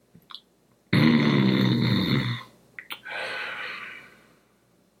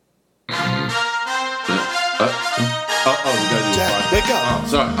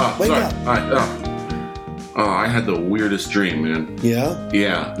sorry. Wake sorry. up. All right. I had the weirdest dream, man. Yeah?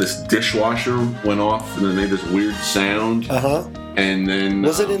 Yeah, this dishwasher went off and then made this weird sound. Uh-huh. And then...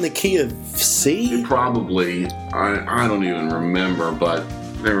 Was it in the key of C? Probably. I don't even remember, but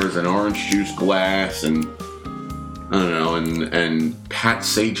there was an orange juice glass and... I don't know, and Pat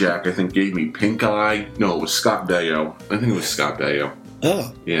Sajak, I think, gave me pink eye. No, it was Scott Baio. I think it was Scott Baio.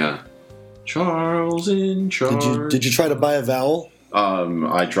 Oh. Yeah. Charles in charge. Did you try to buy a vowel?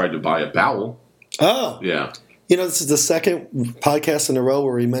 I tried to buy a bowel. Oh. Yeah. You know, this is the second podcast in a row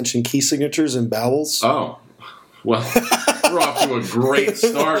where we mentioned key signatures and vowels. Oh. Well, we're off to a great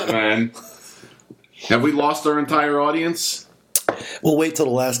start, man. Have we lost our entire audience? We'll wait till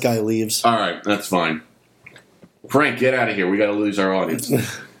the last guy leaves. All right, that's fine. Frank, get out of here. We got to lose our audience.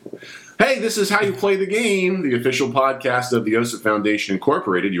 Hey, this is How You Play the Game, the official podcast of the OSIP Foundation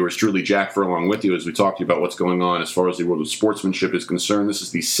Incorporated. Yours truly, Jack Furlong, with you as we talk to you about what's going on as far as the world of sportsmanship is concerned. This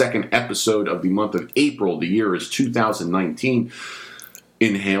is the second episode of the month of April. The year is 2019.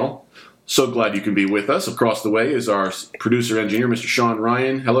 Inhale. So glad you can be with us. Across the way is our producer-engineer, Mr. Sean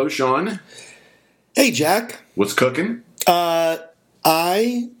Ryan. Hello, Sean. Hey, Jack. What's cooking?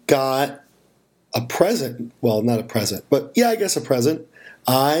 I got a present. Well, not a present, but yeah, I guess a present.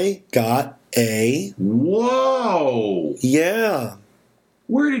 I got a... Whoa! Yeah.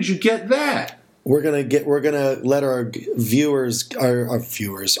 Where did you get that? We're gonna let our viewers,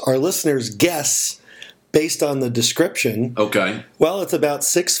 our listeners guess based on the description. Okay. Well, it's about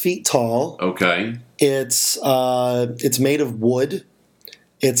 6 feet tall. Okay. It's made of wood.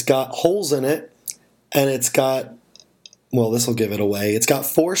 It's got holes in it, and it's got, well, this will give it away. It's got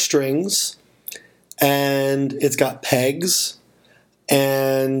 4 strings, and it's got pegs,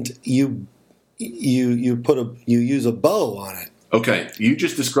 and you use a bow on it. Okay, you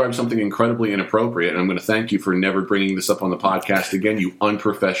just described something incredibly inappropriate, and I'm going to thank you for never bringing this up on the podcast again, you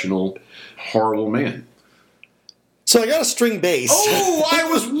unprofessional, horrible man. So I got a string bass. Oh, I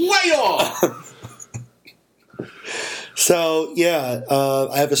was way off! So, yeah,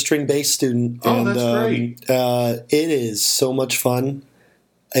 I have a string bass student. Oh, and, that's great. It is so much fun.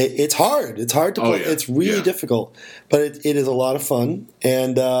 It's hard. It's hard to play. Oh, yeah. It's really difficult, but it is a lot of fun.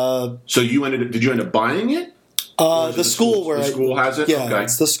 And so did you end up buying it? The school where the school has it? Yeah, okay.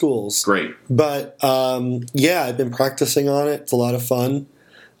 It's the schools. Great. But, yeah, I've been practicing on it. It's a lot of fun.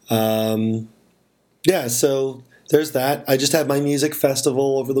 Yeah, so there's that. I just had my music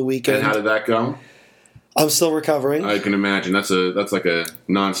festival over the weekend. And how did that go? I'm still recovering. I can imagine. That's like a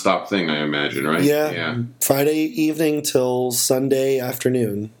nonstop thing, I imagine, right? Yeah. Friday evening till Sunday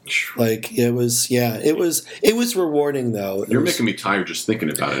afternoon. Like it was rewarding though. You're making me tired just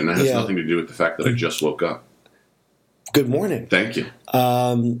thinking about it, and that has nothing to do with the fact that I just woke up. Good morning. Thank you.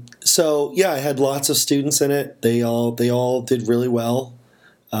 So yeah, I had lots of students in it. They all did really well.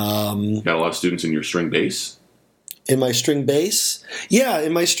 You got a lot of students in your string bass? In my string bass? Yeah,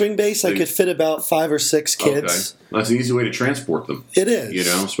 in my string bass I could fit about 5 or 6 kids. Okay. That's an easy way to transport them. It is. You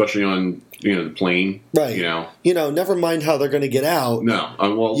know, especially on, the plane. Right. You know. Never mind how they're going to get out. No.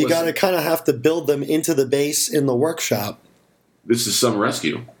 Well, you got to kind of have to build them into the bass in the workshop. This is some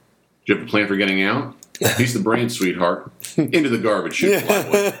rescue. Do you have a plan for getting out? Piece the brain, sweetheart. Into the garbage chute.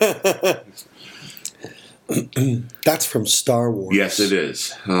 That's from Star Wars. Yes, it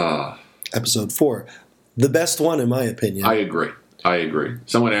is. Episode 4. The best one, in my opinion. I agree.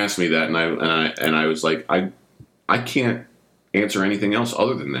 Someone asked me that, and I was like, I can't answer anything else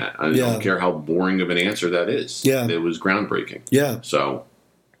other than that. I don't care how boring of an answer that is. Yeah, it was groundbreaking. Yeah. So,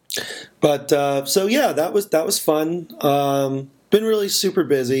 but that was fun. Been really super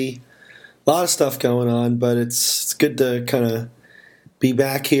busy. A lot of stuff going on, but it's good to kind of be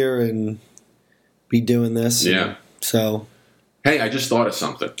back here and be doing this. Yeah. So. Hey, I just thought of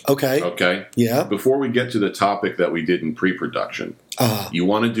something. Okay. Yeah. Before we get to the topic that we did in pre-production, you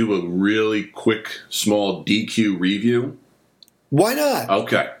want to do a really quick, small DQ review? Why not?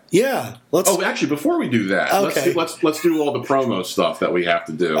 Okay. Yeah. Actually, before we do that, okay. let's do all the promo stuff that we have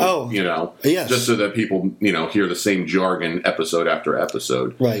to do. Yes. Just so that people hear the same jargon episode after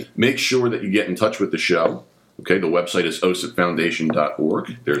episode. Right. Make sure that you get in touch with the show. Okay, the website is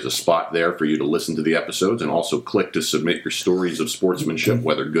osipfoundation.org. There's a spot there for you to listen to the episodes and also click to submit your stories of sportsmanship,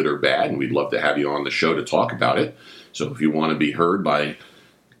 whether good or bad, and we'd love to have you on the show to talk about it. So if you want to be heard by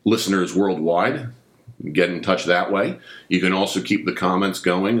listeners worldwide, get in touch that way. You can also keep the comments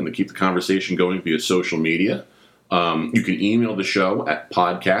going and keep the conversation going via social media. You can email the show at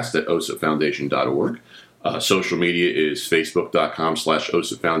podcast@osipfoundation.org. Social media is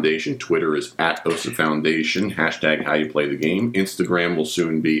facebook.com/OSIP Foundation. Twitter is @OSIP Foundation. # How You Play the Game. Instagram will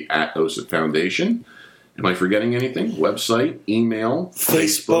soon be @OSIP Foundation. Am I forgetting anything? Website, email,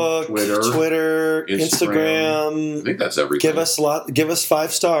 Facebook, Twitter, Instagram. I think that's everything. Give us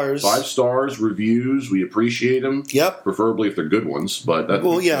 5 stars. 5 stars, reviews. We appreciate them. Yep. Preferably if they're good ones. But that,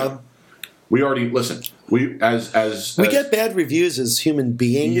 yeah. We already listen. We get bad reviews as human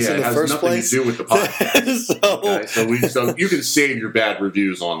beings in the first place. It has nothing to do with the podcast. so you can save your bad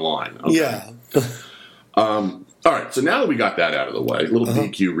reviews online. Okay? Yeah. All right. So now that we got that out of the way, a little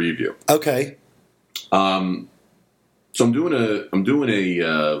DQ review. Okay. So I'm doing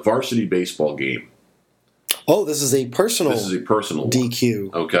a varsity baseball game. Oh, this is a personal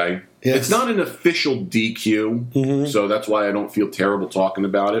DQ. One. Okay. Yes. It's not an official DQ, so that's why I don't feel terrible talking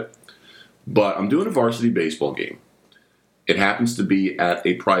about it. But I'm doing a varsity baseball game. It happens to be at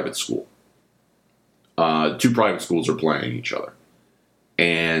a private school. 2 private schools are playing each other.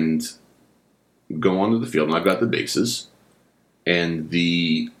 And go onto the field, and I've got the bases. And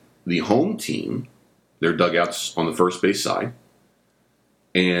the home team, their dugouts on the first base side.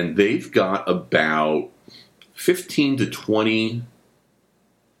 And they've got about 15 to 20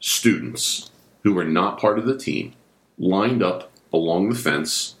 students who are not part of the team lined up along the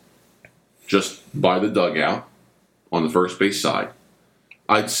fence just by the dugout on the first base side.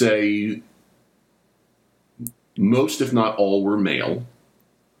 I'd say most, if not all, were male,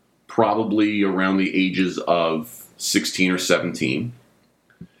 probably around the ages of 16 or 17.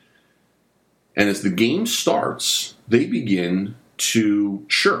 And as the game starts, they begin to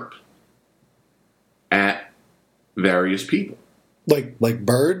chirp at various people. Like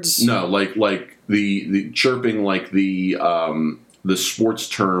birds? No, like the chirping, like the sports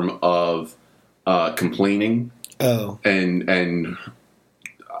term of complaining. Oh. And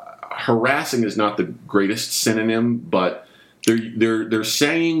harassing is not the greatest synonym, but they're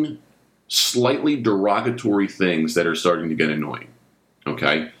saying slightly derogatory things that are starting to get annoying.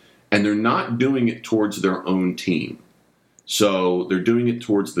 Okay? And they're not doing it towards their own team. So they're doing it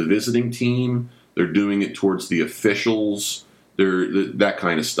towards the visiting team. They're doing it towards the officials. That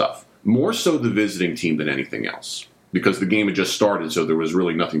kind of stuff. More so the visiting team than anything else. Because the game had just started, so there was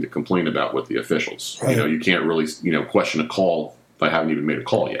really nothing to complain about with the officials. Right. You can't really, question a call if I haven't even made a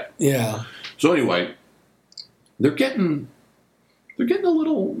call yet. Yeah. So anyway, they're getting a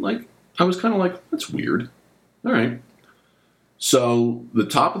little, I was kind of like, that's weird. All right. So the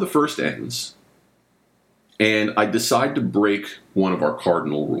top of the first ends, and I decide to break one of our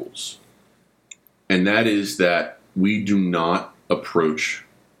cardinal rules. And that is that we do not approach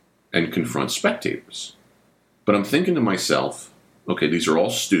and confront spectators. But I'm thinking to myself, okay, these are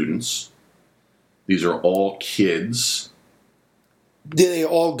all students. These are all kids. Did they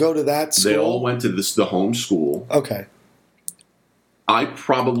all go to that school? They all went to the home school. Okay. I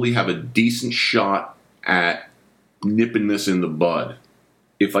probably have a decent shot at nipping this in the bud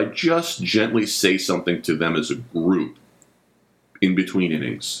if I just gently say something to them as a group in between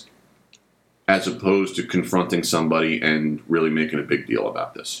innings, as opposed to confronting somebody and really making a big deal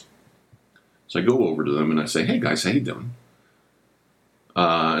about this. So I go over to them and I say, hey guys, how you doing?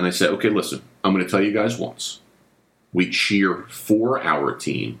 And I say, okay, listen, I'm going to tell you guys once. We cheer for our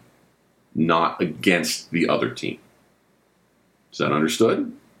team, not against the other team. Is that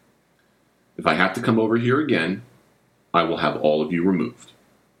understood? If I have to come over here again, I will have all of you removed.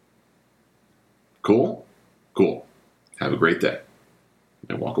 Cool? Cool. Have a great day.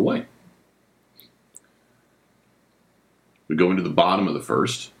 And walk away. We go into the bottom of the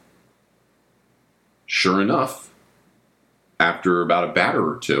first. Sure enough, after about a batter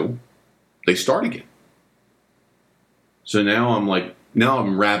or two, they start again. So now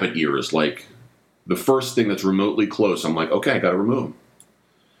I'm rabbit ears. Like, the first thing that's remotely close, I'm like, okay, I got to remove them.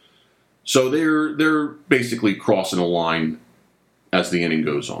 So they're basically crossing a line as the inning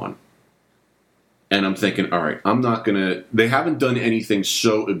goes on. And I'm thinking, all right, they haven't done anything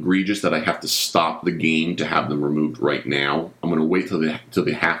so egregious that I have to stop the game to have them removed right now. I'm going to wait till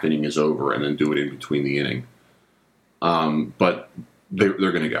the half inning is over and then do it in between the inning. But they're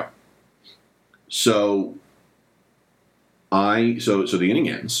going to go. So the inning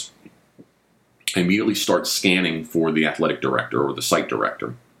ends. I immediately start scanning for the athletic director or the site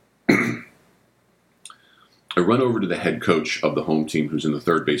director. I run over to the head coach of the home team who's in the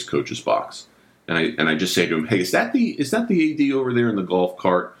third base coach's box. And I just say to him, hey, is that the AD over there in the golf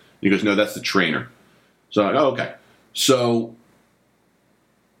cart? And he goes, no, that's the trainer. So I'm like, oh, okay. So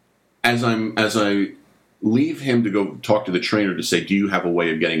as I leave him to go talk to the trainer to say, do you have a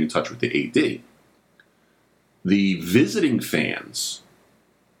way of getting in touch with the AD? The visiting fans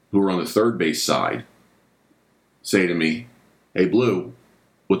who are on the third base side say to me, hey, Blue,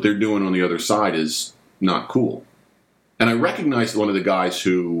 what they're doing on the other side is not cool. And I recognized one of the guys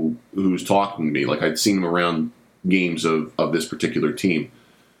who's talking to me. Like I'd seen him around games of this particular team.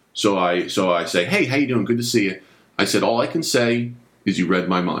 So I say, hey, how you doing? Good to see you. I said, all I can say is you read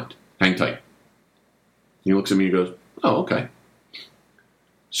my mind. Hang tight. He looks at me and goes, oh, okay.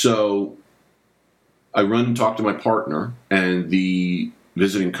 So I run and talk to my partner, and the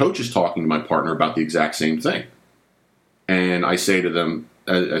visiting coach is talking to my partner about the exact same thing. And I say to them,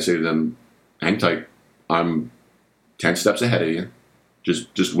 hang tight. I'm 10 steps ahead of you.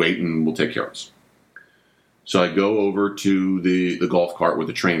 Just wait and we'll take care of this. So I go over to the golf cart where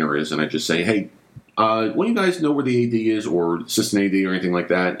the trainer is, and I just say, hey, one of you guys know where the AD is or assistant AD or anything like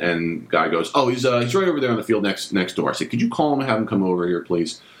that? And the guy goes, oh, he's right over there on the field next door. I said, could you call him and have him come over here,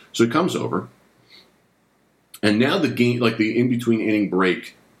 please? So he comes over. And now the game, like the in-between inning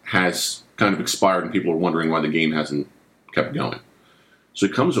break has kind of expired, and people are wondering why the game hasn't kept going. So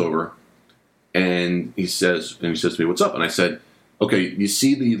he comes over, and he says to me, what's up? And I said, okay, you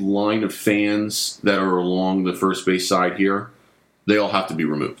see the line of fans that are along the first base side here? They all have to be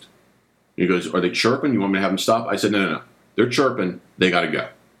removed. He goes, are they chirping? You want me to have them stop? I said, no. They're chirping. They got to go.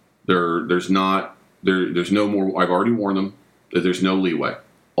 There's no more. I've already warned them that there's no leeway.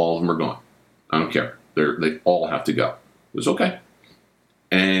 All of them are gone. I don't care. They all have to go. It was okay.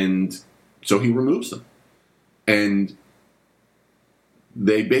 And so he removes them. And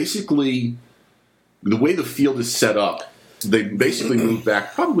they basically, the way the field is set up, they basically move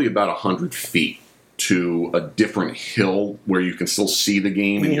back probably about 100 feet to a different hill where you can still see the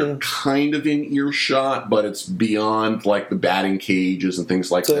game and you're kind of in earshot, but it's beyond like the batting cages and things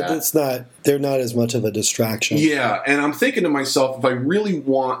like that. So they're not as much of a distraction. Yeah, and I'm thinking to myself, if I really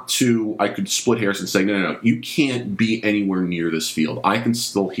want to, I could split hairs and say, no, you can't be anywhere near this field. I can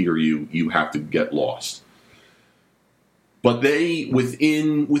still hear you. You have to get lost. But they,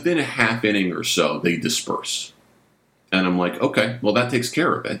 within a half inning or so, they disperse. And I'm like, okay, well, that takes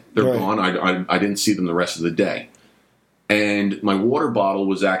care of it. They're gone. I didn't see them the rest of the day. And my water bottle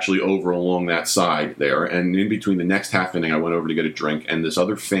was actually over along that side there. And in between the next half inning, I went over to get a drink. And this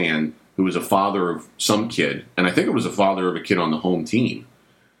other fan, who was a father of some kid, and I think it was a father of a kid on the home team,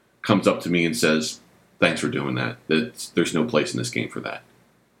 comes up to me and says, thanks for doing that. There's no place in this game for that.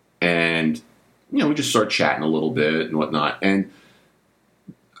 And, we just start chatting a little bit and whatnot. And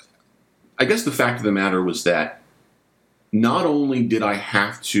I guess the fact of the matter was that not only did I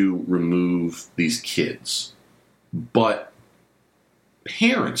have to remove these kids, but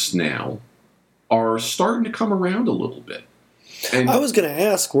parents now are starting to come around a little bit. And I was going to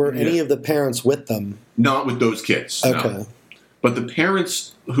ask, were any of the parents with them? Not with those kids, okay. No. But the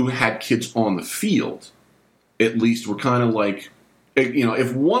parents who had kids on the field, at least were kind of like,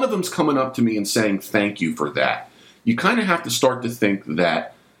 if one of them's coming up to me and saying thank you for that, you kind of have to start to think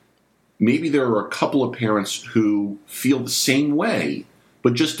that maybe there are a couple of parents who feel the same way,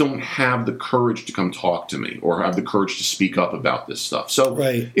 but just don't have the courage to come talk to me or have the courage to speak up about this stuff. So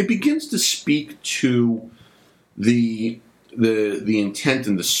It begins to speak to the intent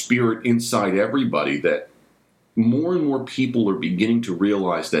and the spirit inside everybody that more and more people are beginning to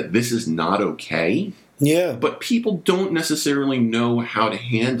realize that this is not okay. Yeah. But people don't necessarily know how to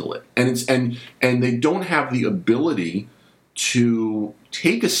handle it. And they don't have the ability to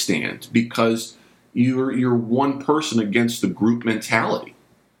take a stand because you're one person against the group mentality,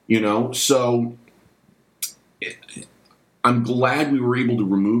 So I'm glad we were able to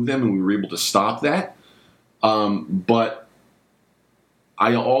remove them and we were able to stop that. But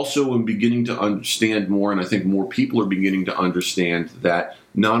I also am beginning to understand more, and I think more people are beginning to understand that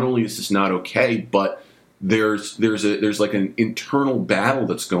not only is this not okay, but there's like an internal battle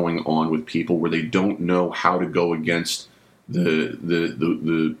that's going on with people where they don't know how to go against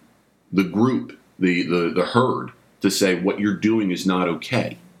the group, the herd, to say what you're doing is not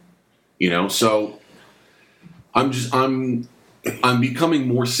okay. So I'm becoming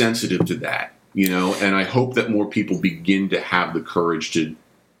more sensitive to that, and I hope that more people begin to have the courage to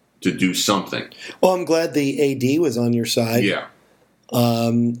do something. Well, I'm glad the AD was on your side. Yeah.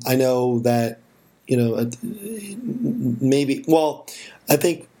 I know that, maybe, well, I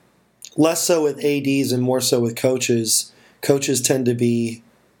think less so with ADs and more so with coaches. Coaches tend to be,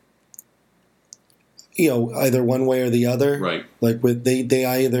 either one way or the other. Right. Like they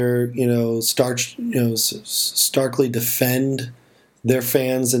either, starkly defend their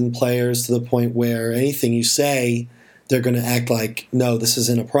fans and players to the point where anything you say, they're going to act like, no, this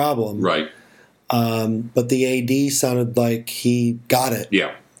isn't a problem. Right. But the AD sounded like he got it.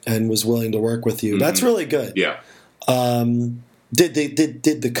 Yeah. And was willing to work with you. Mm-hmm. That's really good. Yeah. Did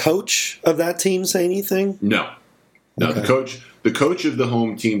the coach of that team say anything? No. Okay. The coach of the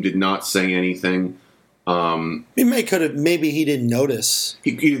home team did not say anything. Maybe he didn't notice.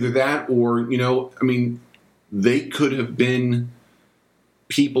 Either that or, they could have been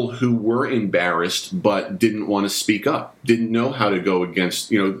people who were embarrassed but didn't want to speak up, didn't know how to go against,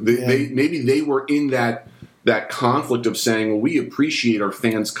 maybe they were in that conflict of saying, well, we appreciate our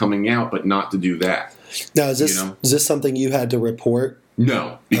fans coming out, but not to do that. Now, is this something you had to report?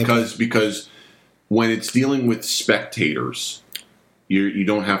 No, because when it's dealing with spectators, you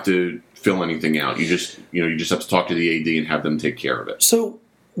don't have to fill anything out. You just have to talk to the AD and have them take care of it. So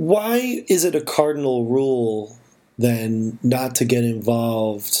why is it a cardinal rule then not to get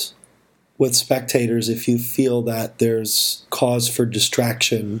involved with spectators if you feel that there's cause for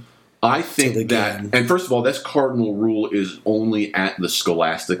distraction? I think that, and first of all, this cardinal rule is only at the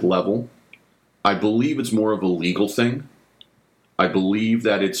scholastic level. I believe it's more of a legal thing. I believe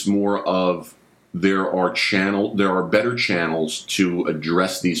that it's more of there are better channels to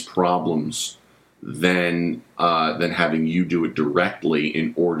address these problems than having you do it directly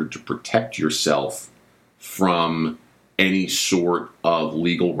in order to protect yourself from any sort of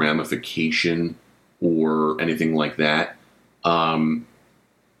legal ramification or anything like that.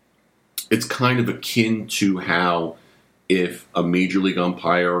 It's kind of akin to how if a major league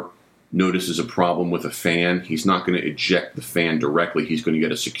umpire notices a problem with a fan, he's not going to eject the fan directly. He's going to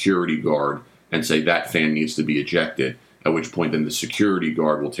get a security guard and say that fan needs to be ejected, at which point then the security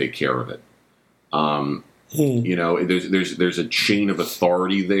guard will take care of it. There's a chain of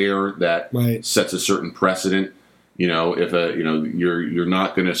authority there that sets a certain precedent. If you're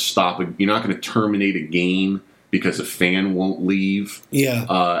not going to you're not going to terminate a game because a fan won't leave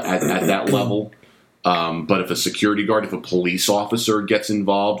at that level. But if a security guard, if a police officer gets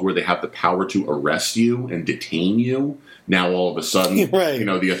involved where they have the power to arrest you and detain you, now all of a sudden,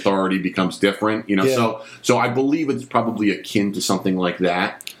 the authority becomes different. So I believe it's probably akin to something like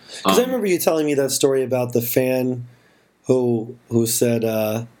that. Because I remember you telling me that story about the fan who said,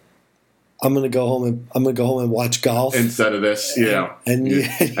 "I'm going to go home and watch golf instead of this." Yeah, and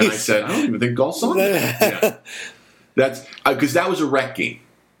I said, "I don't even think golf's on there." Yeah. That's because that was a rec game.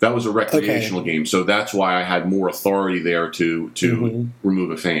 That was a recreational game, so that's why I had more authority there to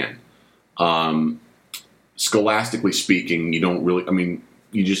remove a fan. Scholastically speaking, you don't really. I mean,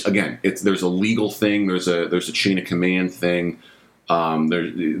 you just there's a legal thing. There's a chain of command thing.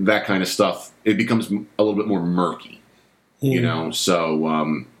 There's that kind of stuff. It becomes a little bit more murky,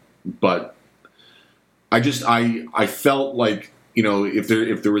 So, but I felt like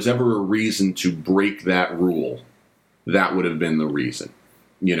if there was ever a reason to break that rule, that would have been the reason.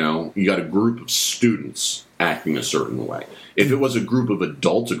 You got a group of students acting a certain way. If it was a group of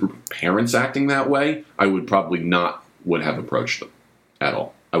adults, a group of parents acting that way, I would probably would have approached them at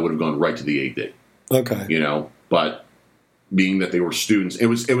all. I would have gone right to the AD. Okay. But being that they were students, it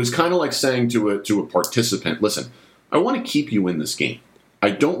was kind of like saying to a participant, listen, I want to keep you in this game.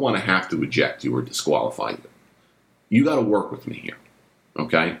 I don't want to have to eject you or disqualify you. You got to work with me here.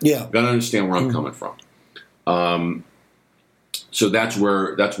 Okay? Yeah. Got to understand where I'm coming from. So that's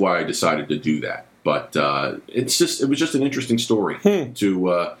why I decided to do that. But it was just an interesting story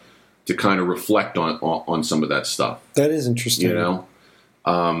to kind of reflect on some of that stuff. That is interesting.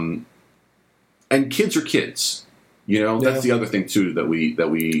 And kids are kids. That's the other thing too that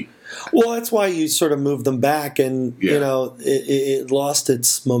we. Well, that's why you sort of moved them back, and it lost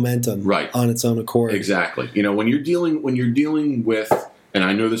its momentum on its own accord. Exactly. When you're dealing with. And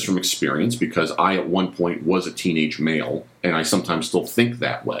I know this from experience because I, at one point, was a teenage male, and I sometimes still think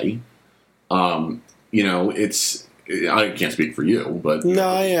that way. It's I can't speak for you, but no,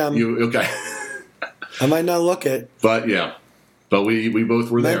 I am. Okay? I might not look it, but we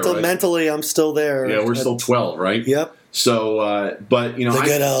both were there. Right? Mentally, I'm still there. Yeah, we're still 12, right? Yep. So, but the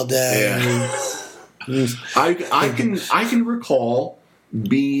good old days. Yeah. I can recall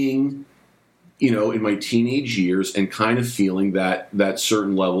being. In my teenage years and kind of feeling that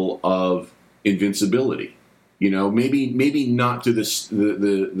certain level of invincibility, maybe not to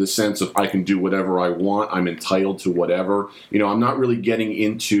the sense of I can do whatever I want. I'm entitled to whatever, I'm not really getting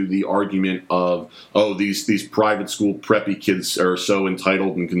into the argument of, these private school preppy kids are so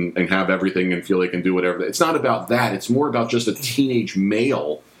entitled and have everything and feel they can do whatever. It's not about that. It's more about just a teenage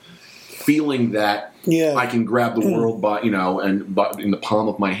male feeling that I can grab the world by in the palm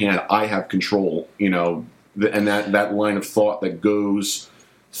of my hand. I have control, and that line of thought that goes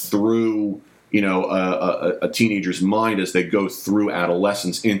through a teenager's mind as they go through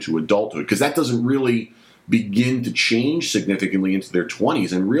adolescence into adulthood, because that doesn't really begin to change significantly into their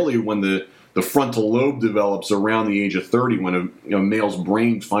 20s, and really when the frontal lobe develops around the age of 30, when a male's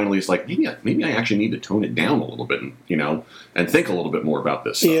brain finally is like, maybe I actually need to tone it down a little bit, and think a little bit more about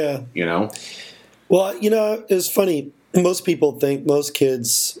this stuff, Yeah. Well, it's funny. Most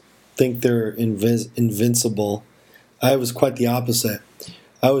kids think they're invincible. I was quite the opposite.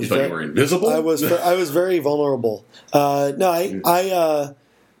 You thought you were invisible? I was very vulnerable. I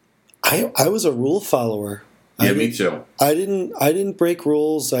was a rule follower. Yeah, me too. I didn't break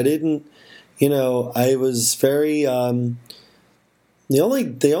rules. I didn't. I was very. The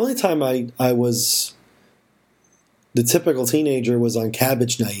only time I was the typical teenager was on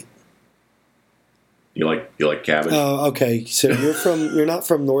cabbage night. You like cabbage? Oh, okay. So you're not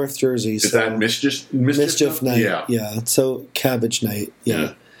from North Jersey. Is that mischief night? Yeah. So cabbage night.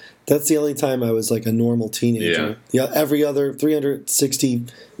 Yeah. That's the only time I was like a normal teenager. Yeah. Every other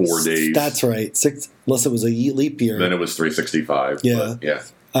 364 days. That's right. Unless it was a leap year. Then it was 365. Yeah. But, yeah.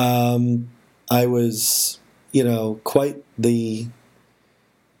 I was, quite the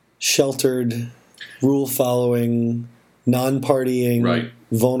sheltered, rule-following, non-partying, right.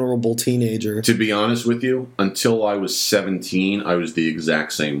 vulnerable teenager. To be honest with you, until I was 17, I was the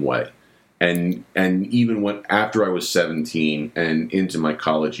exact same way. And even after I was 17 and into my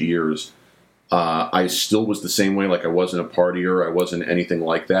college years, I still was the same way. Like I wasn't a partier, I wasn't anything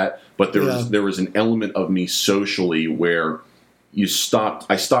like that. But there was an element of me socially where I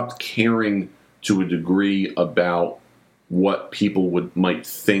stopped caring to a degree about what people might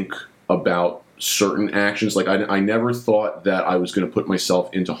think about certain actions. Like I never thought that I was going to put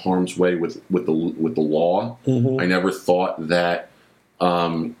myself into harm's way with the law. Mm-hmm. I never thought that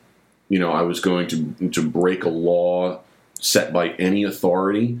I was going to break a law set by any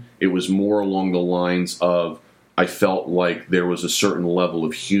authority. It was more along the lines of I felt like there was a certain level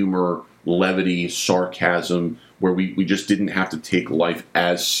of humor, levity, sarcasm, where we just didn't have to take life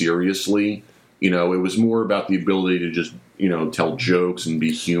as seriously. It was more about the ability to just, tell jokes and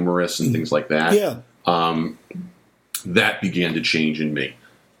be humorous and things like that. Yeah. That began to change in me.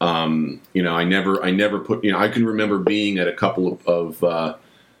 I never put, I can remember being at a couple of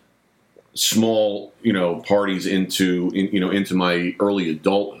small, parties into my early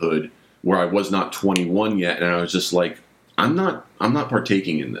adulthood where I was not 21 yet. And I was just like, I'm not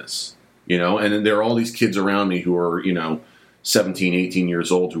partaking in this, and then there are all these kids around me who are, 17, 18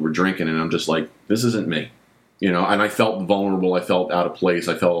 years old who were drinking. And I'm just like, this isn't me, and I felt vulnerable. I felt out of place.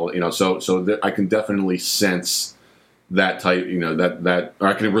 I felt, so I can definitely sense that type, that or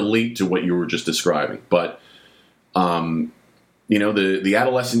I can relate to what you were just describing. But, the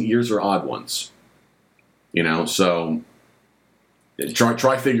adolescent years are odd ones, so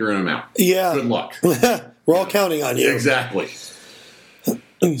try figuring them out. Yeah. Good luck. We're all counting on you. Exactly.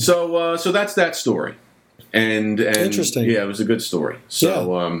 So that's that story. And interesting. Yeah, it was a good story.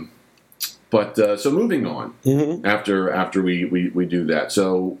 So, so moving on, mm-hmm. after we do that.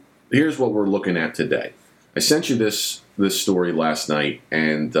 So here's what we're looking at today. I sent you this story last night,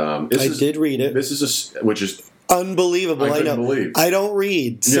 and did read it. This is which is unbelievable. I know. Believe. I don't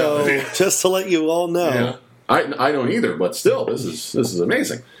read, so just to let you all know, yeah. I don't either. But still, this is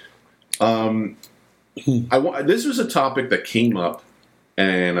amazing. This was a topic that came up,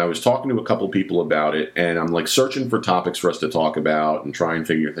 and I was talking to a couple of people about it, and I'm like searching for topics for us to talk about and try and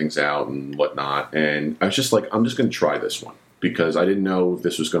figure things out and whatnot. And I was just like, I'm just going to try this one because I didn't know if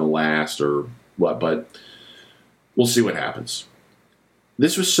this was going to last or what, but we'll see what happens.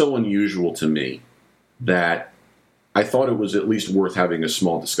 This was so unusual to me that I thought it was at least worth having a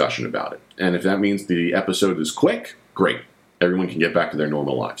small discussion about it. And if that means the episode is quick, great. Everyone can get back to their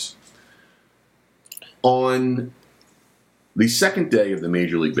normal lives. On the second day of the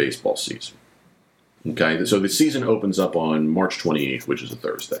Major League Baseball season, okay, so the season opens up on March 28th, which is a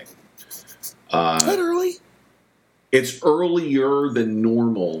Thursday. That early? It's earlier than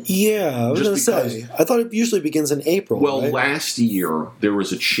normal. Yeah, I was going to say. I thought it usually begins in April. Well, right? Last year, there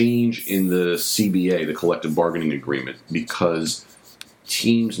was a change in the CBA, the collective bargaining agreement, because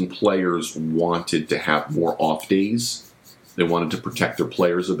teams and players wanted to have more off days. They wanted to protect their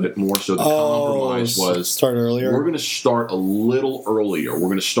players a bit more. So the compromise was start earlier. We're going to start a little earlier. We're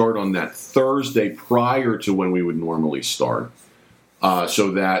going to start on that Thursday prior to when we would normally start,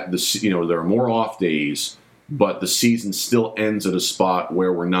 so that there are more off days. But the season still ends at a spot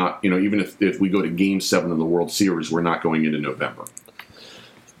where we're not, even if we go to Game 7 of the World Series, we're not going into November.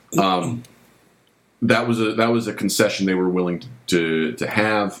 That was a concession they were willing to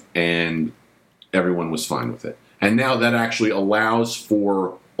have, and everyone was fine with it. And now that actually allows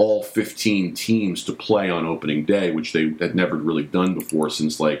for all 15 teams to play on opening day, which they had never really done before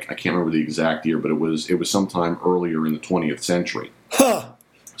since, I can't remember the exact year, but it was sometime earlier in the 20th century. Huh.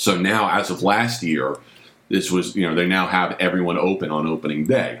 So now, as of last year, this was, they now have everyone open on opening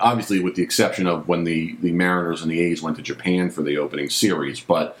day. Obviously, with the exception of when the Mariners and the A's went to Japan for the opening series.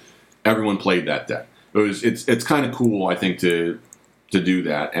 But Everyone played that day. It's kind of cool, I think, to do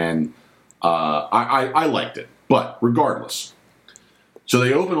that, and I liked it. But regardless, so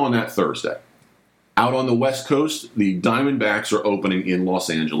they open on that Thursday. Out on the West Coast, the Diamondbacks are opening in Los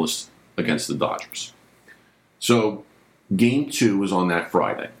Angeles against the Dodgers. So Game 2 is on that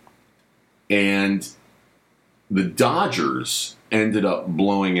Friday. And the Dodgers ended up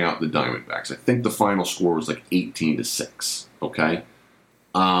blowing out the Diamondbacks. I think the final score was like 18-6, okay?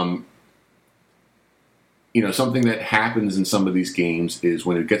 Something that happens in some of these games is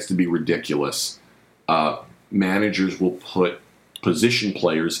when it gets to be ridiculous, managers will put position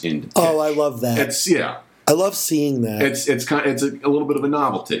players into pitch. Oh, I love that. I love seeing that. It's a little bit of a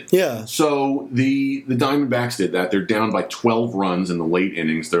novelty. Yeah. So the Diamondbacks did that. They're down by 12 runs in the late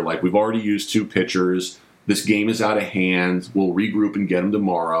innings. They're like, we've already used 2 pitchers. This game is out of hand. We'll regroup and get them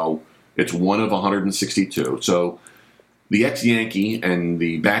tomorrow. It's 1 of 162. So the ex-Yankee and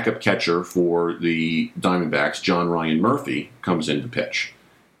the backup catcher for the Diamondbacks, John Ryan Murphy, comes in to pitch.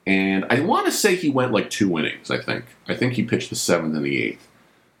 And I want to say he went like 2 innings, I think. I think he pitched the 7th and the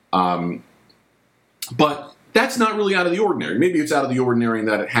 8th. But that's not really out of the ordinary. Maybe it's out of the ordinary in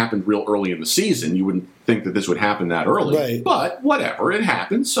that it happened real early in the season. You wouldn't think that this would happen that early. Right. But whatever, it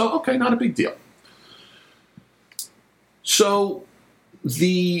happened. So, okay, not a big deal. So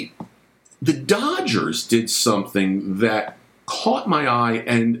the Dodgers did something that caught my eye,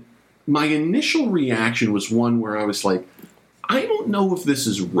 and my initial reaction was one where I was like, I don't know if this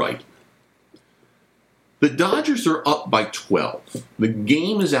is right. The Dodgers are up by 12. The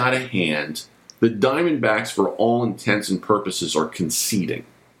game is out of hand. The Diamondbacks, for all intents and purposes, are conceding.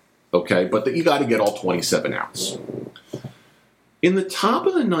 Okay? But you got to get all 27 outs. In the top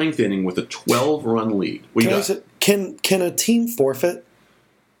of the 9th inning with a 12-run lead. Can a team forfeit?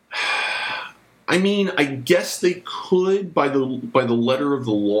 I mean, I guess they could by the letter of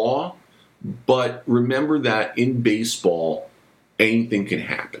the law, but remember that in baseball, anything can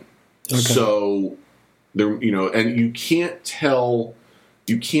happen. Okay. So there, and you can't tell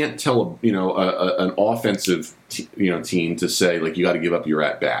an offensive team to say, like, you got to give up your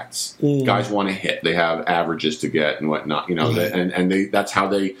at bats. Guys want to hit; they have averages to get and whatnot. And that's how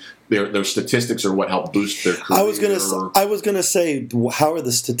their statistics are what help boost their career. I was gonna say, how are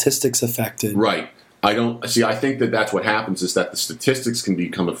the statistics affected? Right. I think that's what happens is that the statistics can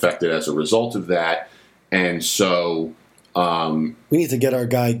become affected as a result of that, and so. We need to get our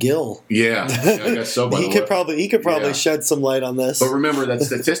guy Gil. Yeah, I guess so. He could probably shed some light on this. But remember that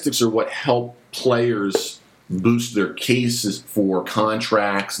statistics are what help players boost their cases for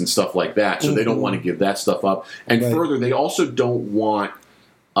contracts and stuff like that. So they don't want to give that stuff up. And further, they also don't want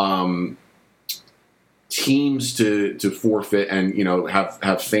teams to forfeit and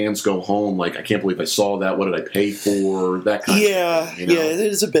have fans go home like, I can't believe I saw that. What did I pay for? That kind of thing. Yeah, it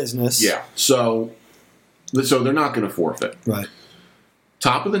is a business. Yeah, so they're not going to forfeit. Right.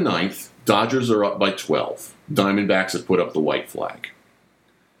 Top of the 9th, Dodgers are up by 12. Diamondbacks have put up the white flag.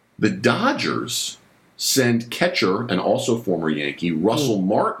 The Dodgers send catcher and also former Yankee Russell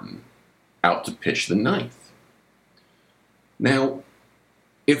Martin out to pitch the 9th. Now,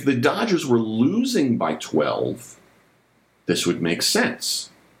 if the Dodgers were losing by 12, this would make sense.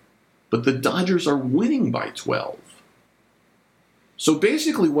 But the Dodgers are winning by 12. So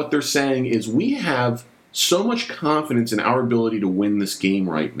basically what they're saying is we have so much confidence in our ability to win this game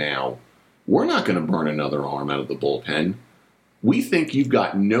right now, we're not going to burn another arm out of the bullpen. We think you've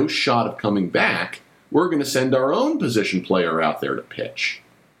got no shot of coming back. We're going to send our own position player out there to pitch.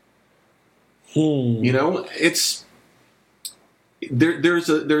 It's there's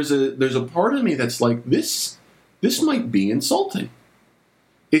a part of me that's like, this might be insulting.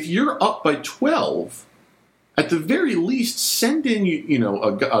 If you're up by 12, at the very least, send in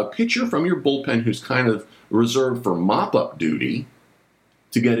a pitcher from your bullpen who's kind of reserved for mop-up duty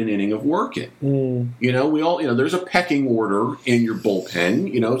to get an inning of work in. We all there's a pecking order in your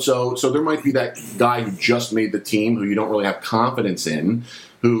bullpen. So there might be that guy who just made the team who you don't really have confidence in,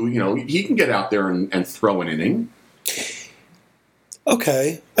 who he can get out there and throw an inning.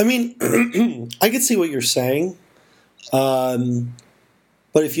 Okay, I mean, I can see what you're saying.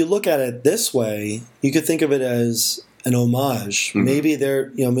 But if you look at it this way, you could think of it as an homage. Mm-hmm.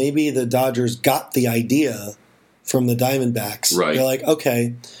 Maybe the Dodgers got the idea from the Diamondbacks. Right. They're like,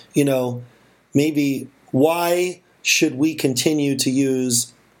 okay, maybe why should we continue to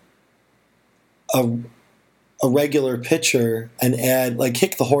use a regular pitcher and add, like,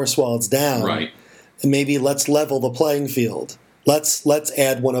 kick the horse while it's down? Right. And maybe let's level the playing field. Let's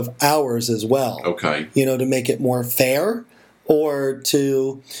add one of ours as well. Okay. To make it more fair. Or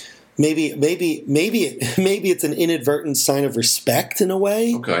to maybe it's an inadvertent sign of respect in a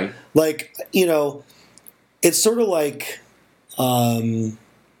way. Okay. Like, it's sort of like,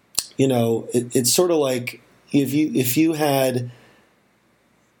 it's sort of like if you had,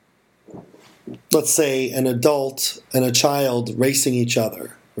 let's say, an adult and a child racing each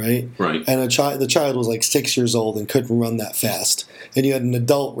other, right? Right. And the child was like 6 years old and couldn't run that fast, and you had an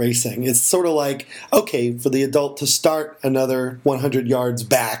adult racing. It's sort of like, okay, for the adult to start another 100 yards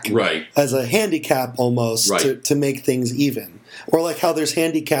back, Right. as a handicap almost, Right. to make things even, or like how there's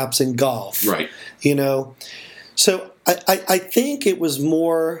handicaps in golf, Right. So I think it was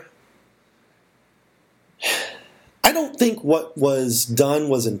more. I don't think what was done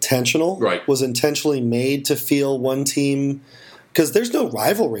was intentional. Right. Was intentionally made to feel one team, because there's no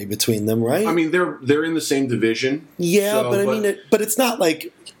rivalry between them, right? I mean, they're in the same division. Yeah, so, but it's not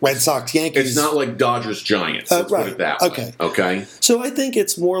like Red Sox Yankees. It's not like Dodgers Giants. Let's right. put it that Okay. way. Okay. So I think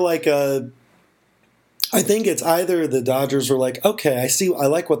it's more like I think it's either the Dodgers were like, okay, I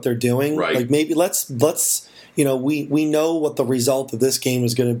like what they're doing. Right. Like maybe let's we know what the result of this game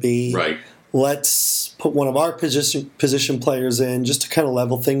is going to be. Right. Let's put one of our position players in just to kind of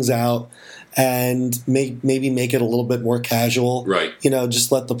level things out and maybe make it a little bit more casual. Right.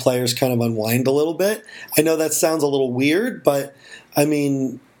 Just let the players kind of unwind a little bit. I know that sounds a little weird, but I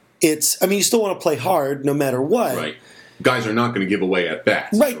mean, you still want to play hard no matter what. Right. Guys are not going to give away at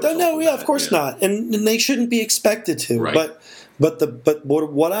bats. Right. No, yeah, of course not. And they shouldn't be expected to. Right. But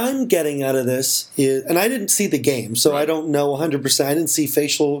what I'm getting out of this is, and I didn't see the game, so I don't know 100%. I didn't see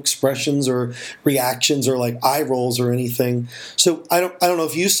facial expressions or reactions or like eye rolls or anything. So I don't know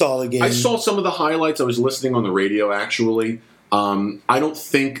if you saw the game. I saw some of the highlights. I was listening on the radio, actually. I don't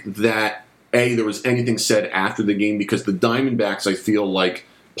think that, there was anything said after the game, because the Diamondbacks, I feel like,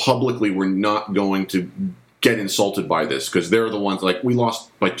 publicly were not going to get insulted by this, because they're the ones, like, we lost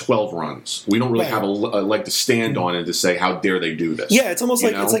by 12 runs. We don't really have a leg to stand on and to say, how dare they do this? Yeah, it's almost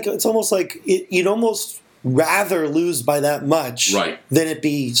like you'd almost rather lose by that much, right, than it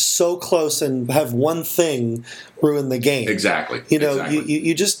be so close and have one thing ruin the game. Exactly.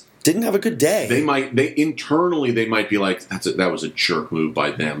 You just didn't have a good day. They internally might be like, that was a jerk move by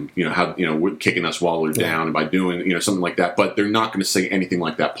them. We're kicking us while we're down, and by doing something like that. But they're not going to say anything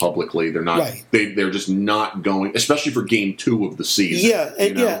like that publicly. They're not. Right. They're just not going, especially for Game 2 of the season.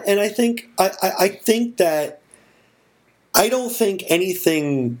 Yeah, and I think that I don't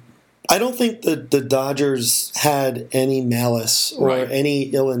think the Dodgers had any malice or any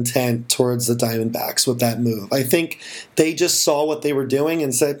ill intent towards the Diamondbacks with that move. I think they just saw what they were doing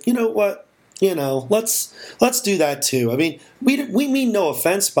and said, you know what, let's do that too. I mean, we mean no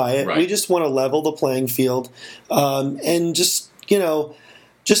offense by it. Right. We just want to level the playing field and just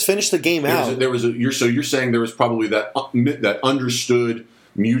finish the game out. You're saying there was probably that understood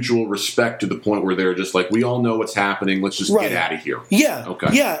mutual respect to the point where they're just like, we all know what's happening, let's just get out of here. Yeah. Okay.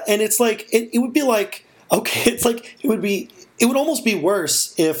 Yeah, and it's like it would be like, okay, it's like it would almost be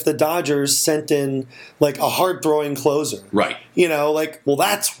worse if the Dodgers sent in like a hard throwing closer. Right. Well,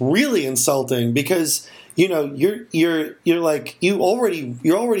 that's really insulting, because you're like you're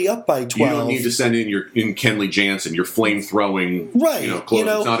already up by 12. You don't need to send in Kenley Jansen, your flame throwing closer.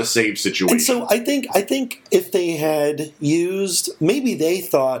 It's not a save situation. And so I think if they had used, maybe they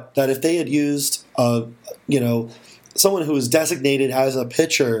thought that if they had used someone who was designated as a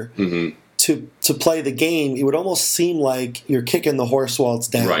pitcher to play the game, it would almost seem like you're kicking the horse while it's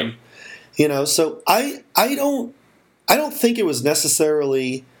down. Right. So I don't think it was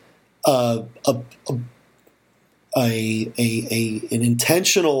necessarily an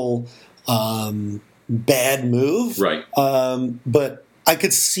intentional bad move, right? But I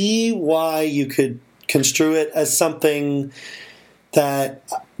could see why you could construe it as something that,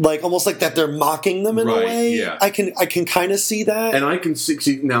 like, almost like that they're mocking them in a way. Yeah. I can kind of see that, and I can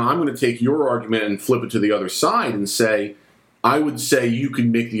see. Now I'm going to take your argument and flip it to the other side and say, I would say you could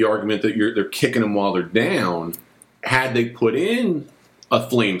make the argument that they're kicking them while they're down. Had they put in a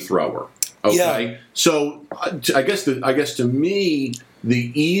flamethrower, okay? Yeah. So I guess to me,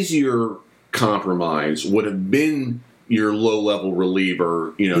 the easier compromise would have been your low-level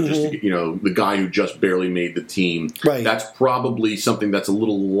reliever, just the guy who just barely made the team. Right. That's probably something that's a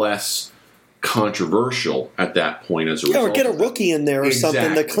little less controversial at that point as a result. Or get a rookie in there or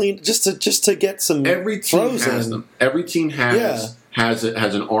something to clean, just to get some. Every team throws has in. them. Every team has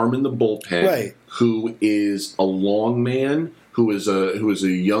an arm in the bullpen, right, who is a long man, who is a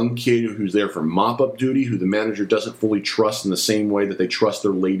young kid who's there for mop-up duty, who the manager doesn't fully trust in the same way that they trust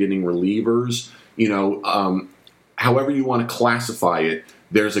their late-inning relievers. However you want to classify it,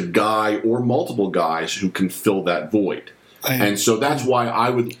 there's a guy or multiple guys who can fill that void. And so that's why I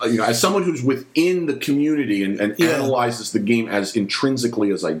would, as someone who's within the community and analyzes the game as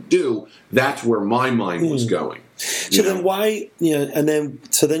intrinsically as I do, that's where my mind was going. So then why, and then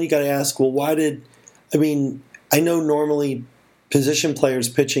you got to ask, well, I know normally position players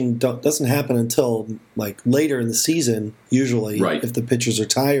pitching doesn't happen until like later in the season, usually, if the pitchers are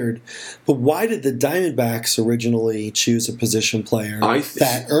tired. But why did the Diamondbacks originally choose a position player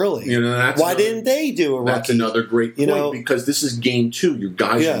that early? Why didn't they do a rookie? That's another great point, because this is game 2. Your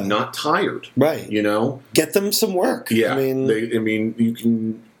guys are not tired. Right. Get them some work. Yeah. You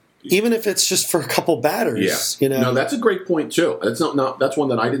can... Even if it's just for a couple batters, No, that's a great point too. That's that's one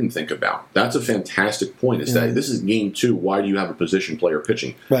that I didn't think about. That's a fantastic point. Is that this is game 2? Why do you have a position player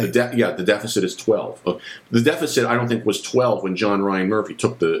pitching? Right. The deficit is 12. The deficit I don't think was 12 when John Ryan Murphy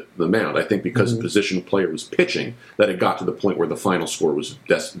took the mound. I think because the position player was pitching that it got to the point where the final score was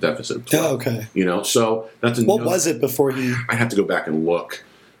deficit of 12. Oh, okay. So that's what was it before he? I have to go back and look.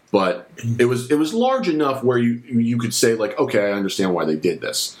 But it was large enough where you could say, like, okay, I understand why they did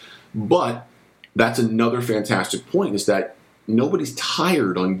this. But that's another fantastic point, is that nobody's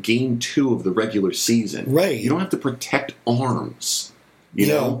tired on game 2 of the regular season. Right. You don't have to protect arms. You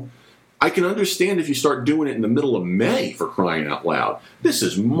know? I can understand if you start doing it in the middle of May, for crying out loud. This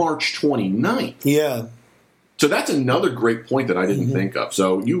is March 29th. Yeah. So that's another great point that I didn't think of.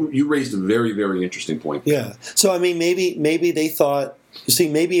 So you raised a very, very interesting point. Yeah. So, maybe they thought,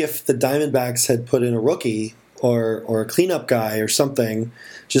 maybe if the Diamondbacks had put in a rookie or a cleanup guy or something,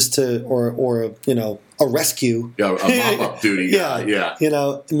 just to or a rescue, a mop-up duty. Yeah.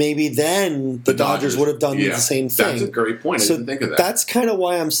 Maybe then the Dodgers would have done the same thing. That's a great point. I didn't think of that. That's kind of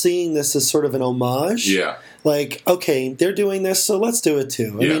why I'm seeing this as sort of an homage. Yeah. Like, okay, they're doing this, so let's do it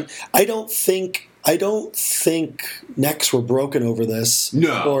too. I mean, I don't think necks were broken over this,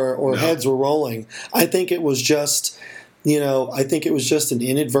 or heads were rolling. I think it was just. An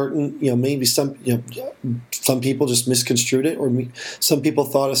inadvertent, maybe some people just misconstrued it, or some people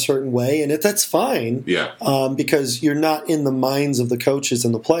thought a certain way, and that's fine. Yeah. Because you're not in the minds of the coaches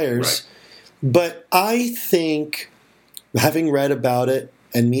and the players. Right. But I think, having read about it,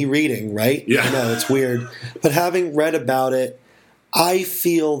 and me reading, right? Yeah. I know, it's weird. But having read about it, I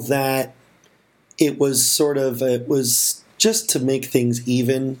feel that it was just to make things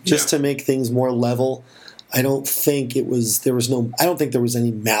even, to make things more level. I don't think there was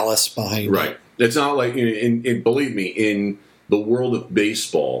any malice behind it. Right. It's not like, believe me, in the world of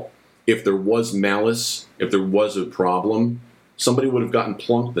baseball, if there was malice, if there was a problem, somebody would have gotten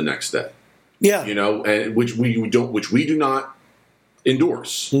plunked the next day. Yeah. And which we do not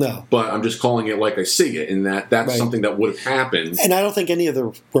endorse. No. But I'm just calling it like I see it, in that's something that would have happened. And I don't think any of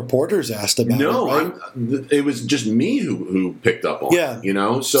the reporters asked about it. No, it was just me who picked up on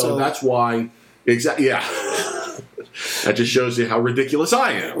it. So that's why. Exactly. Yeah, that just shows you how ridiculous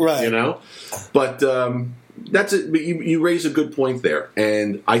I am. Right. But that's it. But you raise a good point there,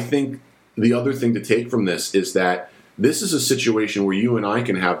 and I think the other thing to take from this is that this is a situation where you and I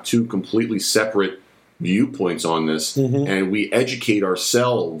can have two completely separate viewpoints on this, and we educate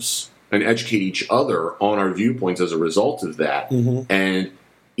ourselves and educate each other on our viewpoints as a result of that, and.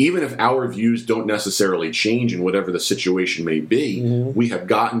 Even if our views don't necessarily change in whatever the situation may be, we have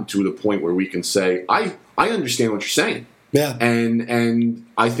gotten to the point where we can say, I understand what you're saying. Yeah. And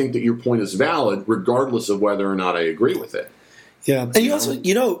I think that your point is valid regardless of whether or not I agree with it. Yeah.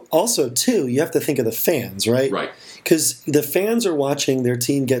 And also too, you have to think of the fans, right? Right. Because the fans are watching their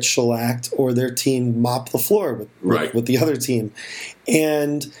team get shellacked or their team mop the floor with the other team.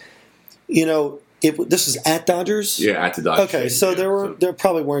 And, this was at Dodgers? Yeah, at the Dodgers. Okay, so there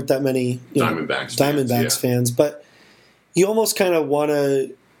probably weren't that many Diamondbacks fans, but you almost kind of want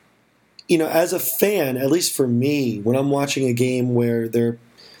to, as a fan, at least for me, when I'm watching a game where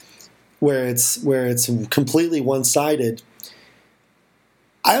it's completely one-sided,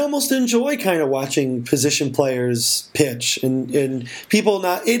 I almost enjoy kind of watching position players pitch and people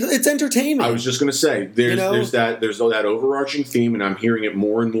not. It's entertainment. I was just going to say there's that overarching theme, and I'm hearing it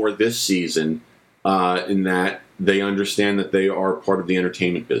more and more this season. In that they understand that they are part of the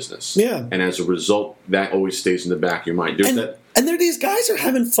entertainment business. Yeah. And as a result, that always stays in the back of your mind. And these guys are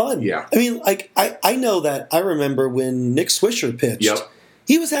having fun. Yeah. I mean, like, I know that. I remember when Nick Swisher pitched. Yep.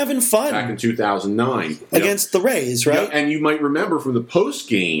 He was having fun. Back in 2009. Against the Rays, right? Yep. And you might remember from the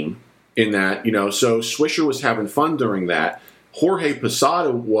post-game in that, so Swisher was having fun during that. Jorge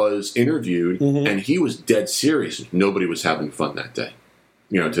Posada was interviewed, and he was dead serious. Nobody was having fun that day.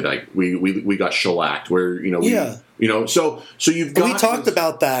 Today we got shellacked. Where so you've got. We talked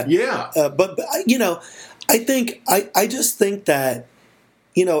about that. Yeah, but I just think that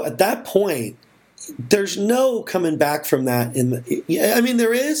at that point there's no coming back from that. I mean,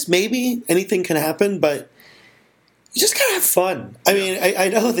 there is, maybe anything can happen, but you just gotta have fun. I mean, I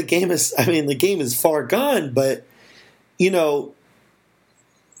know the game is far gone, but Nick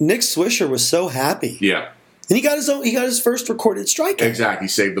Swisher was so happy. Yeah. And he got his first recorded strikeout. Exactly. He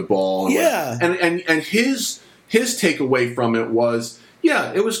saved the ball. And his takeaway from it was,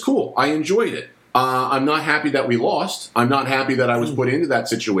 yeah, it was cool. I enjoyed it. I'm not happy that we lost. I'm not happy that I was put into that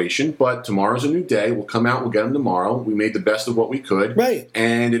situation, but tomorrow's a new day. We'll come out, we'll get them tomorrow. We made the best of what we could. Right.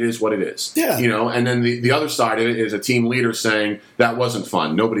 And it is what it is. Yeah. And then the other side of it is a team leader saying, that wasn't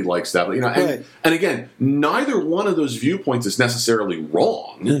fun. Nobody likes that. Right. And again, neither one of those viewpoints is necessarily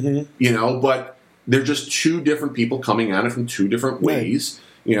wrong, but they're just two different people coming at it from two different ways. Right.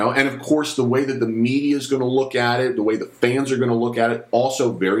 And of course, the way that the media is going to look at it, the way the fans are going to look at it,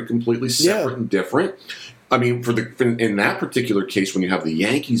 also very completely separate and different. I mean, in that particular case, when you have the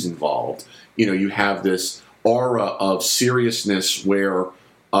Yankees involved, you have this aura of seriousness where,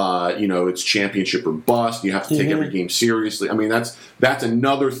 it's championship or bust. You have to take every game seriously. I mean, that's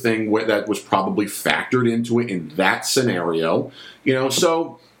another thing that was probably factored into it in that scenario.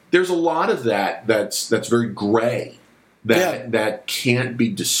 So there's a lot of that's very gray. That can't be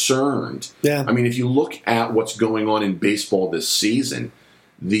discerned. Yeah. I mean, if you look at what's going on in baseball this season,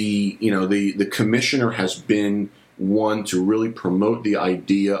 the commissioner has been one to really promote the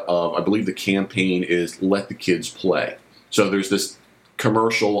idea of, I believe the campaign is let the kids play. So there's this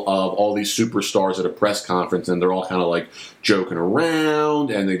commercial of all these superstars at a press conference, and they're all kind of like joking around,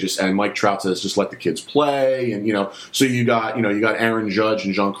 and Mike Trout says, just let the kids play, and so you got Aaron Judge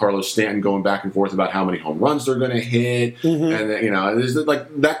and Giancarlo Stanton going back and forth about how many home runs they're going to hit, and there's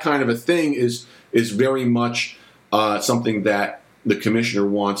like that kind of a thing is very much something that the commissioner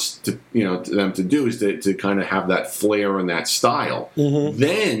wants to them to do, is to kind of have that flair and that style.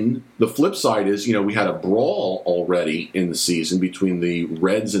 Then the flip side is, we had a brawl already in the season between the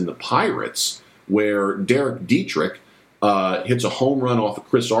Reds and the Pirates, where Derek Dietrich hits a home run off of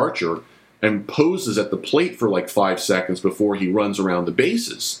Chris Archer and poses at the plate for like 5 seconds before he runs around the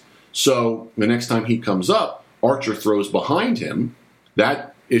bases. So the next time he comes up, Archer throws behind him.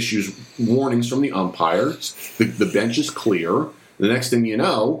 That issues warnings from the umpires. The bench is clear. The next thing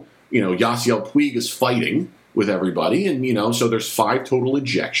Yasiel Puig is fighting with everybody, and so there's 5 total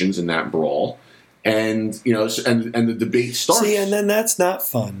ejections in that brawl, and and the debate starts. See, and then that's not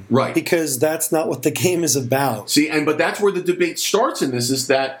fun, right? Because that's not what the game is about. See, but that's where the debate starts in this, is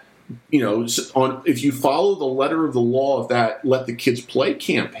that if you follow the letter of the law of that "Let the Kids Play"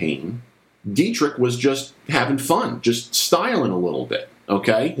 campaign, Dietrich was just having fun, just styling a little bit.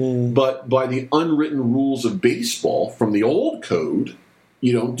 Okay? But by the unwritten rules of baseball from the old code,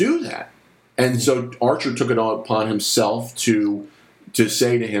 you don't do that. And so Archer took it upon himself to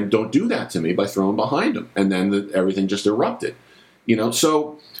say to him, don't do that to me, by throwing behind him. And then everything just erupted.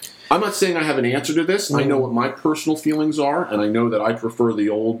 So I'm not saying I have an answer to this. I know what my personal feelings are, and I know that I prefer the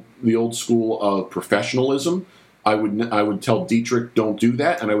old school of professionalism. I would tell Dietrich, don't do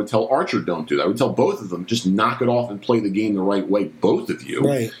that, and I would tell Archer, don't do that. I would tell both of them, just knock it off and play the game the right way, both of you.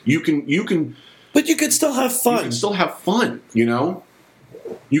 Right. You can But you could still have fun. You can still have fun, You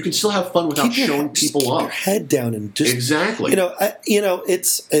can still have fun without showing people keep up. Your head down and just exactly.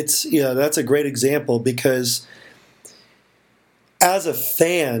 It's that's a great example, because as a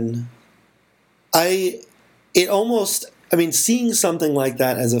fan, seeing something like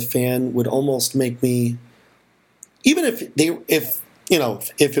that as a fan would almost make me, even if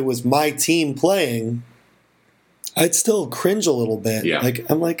it was my team playing, I'd still cringe a little bit. Yeah.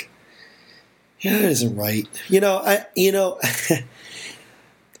 I'm like, yeah, that isn't right.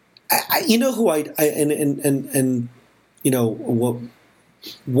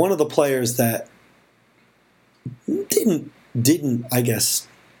 One of the players that didn't I guess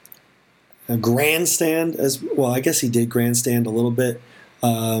grandstand as well. I guess he did grandstand a little bit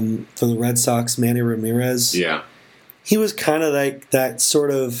for the Red Sox, Manny Ramirez. Yeah. He was kind of like that sort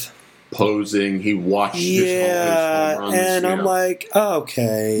of posing. He watched his home runs. And I'm like,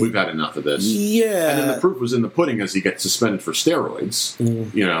 okay, we've had enough of this. Yeah. And then the proof was in the pudding, as he gets suspended for steroids.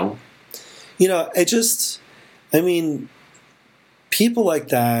 People like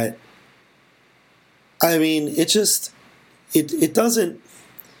that. It doesn't.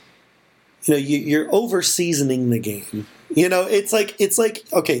 You're over seasoning the game. It's like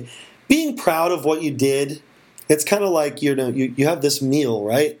okay, being proud of what you did. It's kind of like, you have this meal,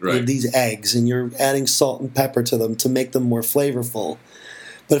 right? You have these eggs, and you're adding salt and pepper to them to make them more flavorful.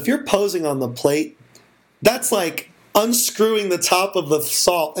 But if you're posing on the plate, that's like unscrewing the top of the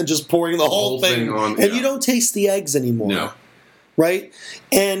salt and just pouring the whole thing on. And you don't taste the eggs anymore. No. Right?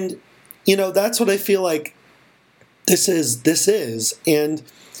 And that's what I feel like this is. And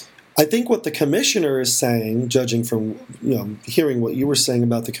I think what the commissioner is saying, judging from hearing what you were saying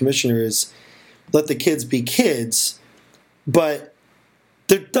about the commissioner, is let the kids be kids, but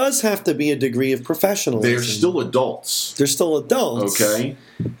there does have to be a degree of professionalism. They're still adults. They're still adults. Okay.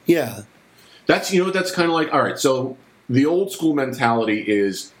 Yeah. That's that's kind of like, all right, so the old school mentality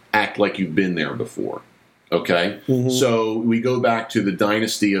is act like you've been there before. Okay? Mm-hmm. So we go back to the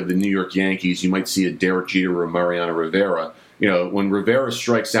dynasty of the New York Yankees. You might see a Derek Jeter or Mariano Rivera. When Rivera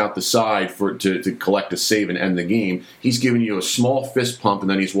strikes out the side to collect a save and end the game, he's giving you a small fist pump, and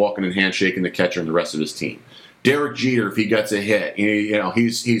then he's walking and handshaking the catcher and the rest of his team. Derek Jeter, if he gets a hit,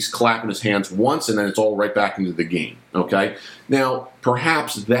 he's clapping his hands once, and then it's all right back into the game. Okay? Now,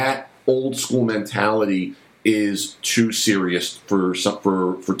 perhaps that old school mentality is too serious for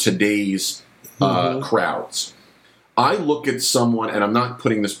today's crowds. I look at someone, and I'm not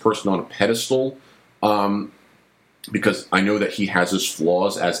putting this person on a pedestal, because I know that he has his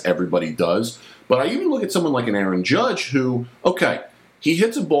flaws, as everybody does. But I even look at someone like an Aaron Judge who, okay, he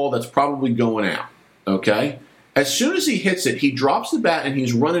hits a ball that's probably going out. Okay? As soon as he hits it, he drops the bat and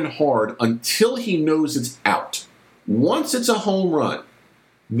he's running hard until he knows it's out. Once it's a home run,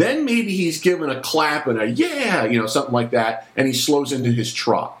 then maybe he's given a clap and a yeah, something like that, and he slows into his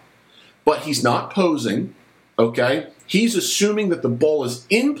trot. But he's not posing, okay? He's assuming that the ball is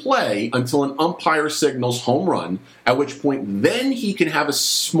in play until an umpire signals home run, at which point then he can have a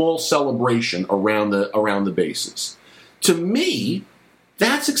small celebration around the bases. To me,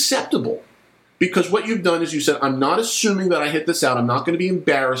 that's acceptable. Because what you've done is you said, I'm not assuming that I hit this out. I'm not going to be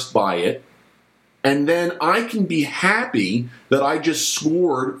embarrassed by it. And then I can be happy that I just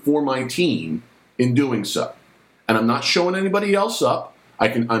scored for my team in doing so. And I'm not showing anybody else up. I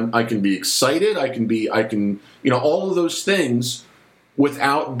can be excited. I can all of those things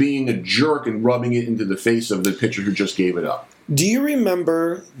without being a jerk and rubbing it into the face of the pitcher who just gave it up. Do you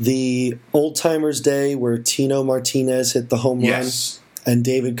remember the Old Timers Day where Tino Martinez hit the home run and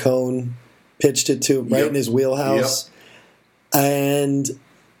David Cone pitched it to right in his wheelhouse? Yep. And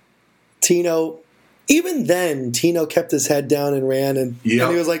Tino, even then, Tino kept his head down and ran, and he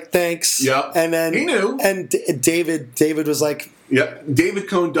was like, thanks. Yep. And then he knew. And David was like, yeah, David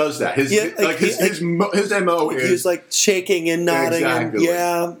Cone does that. His MO is... He was like shaking and nodding. Exactly.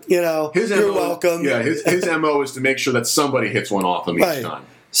 And, you're welcome. Yeah, his MO is to make sure that somebody hits one off him each time.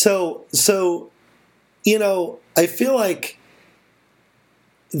 So I feel like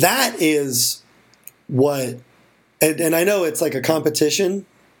that is what... And I know it's like a competition,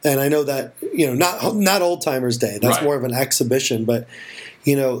 and I know that, not Old Timers Day. That's more of an exhibition. But,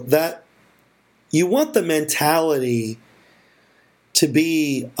 that you want the mentality to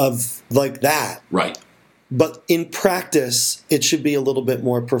be of like that. Right. But in practice, it should be a little bit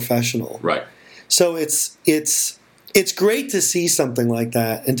more professional. Right. So it's great to see something like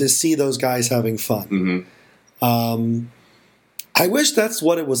that and to see those guys having fun. Mm-hmm. I wish that's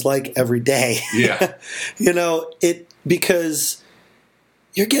what it was like every day. Yeah. Because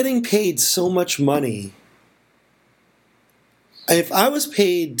you're getting paid so much money. If I was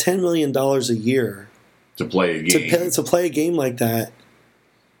paid $10 million a year to play a game, to play a game like that,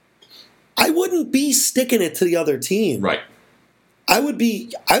 I wouldn't be sticking it to the other team. Right. I would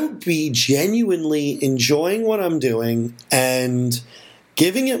be genuinely enjoying what I'm doing and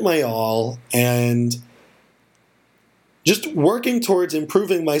giving it my all and just working towards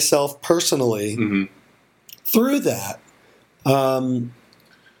improving myself personally through that.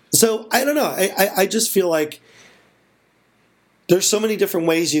 So I don't know. I just feel like there's so many different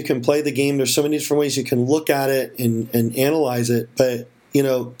ways you can play the game. There's so many different ways you can look at it and analyze it. But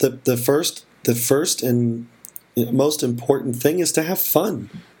the first and most important thing is to have fun.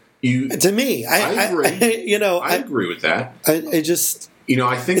 To me, I agree. I agree with that. I just.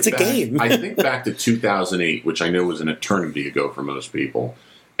 I think it's a game. I think back to 2008, which I know was an eternity ago for most people,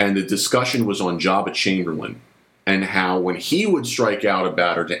 and the discussion was on Jabba Chamberlain and how when he would strike out a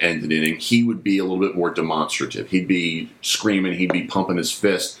batter to end an inning, he would be a little bit more demonstrative. He'd be screaming, he'd be pumping his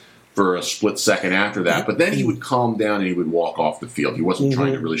fist for a split second after that, but then he would calm down and he would walk off the field. He wasn't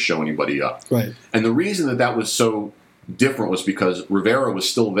trying to really show anybody up. Right. And the reason that was so different was because Rivera was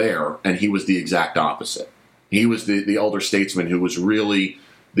still there, and he was the exact opposite. He was the elder statesman who was really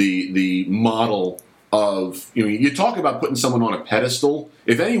the model of, you talk about putting someone on a pedestal.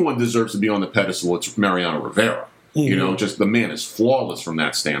 If anyone deserves to be on the pedestal, it's Mariano Rivera. Just the man is flawless from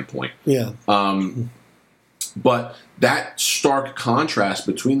that standpoint. Yeah. But that stark contrast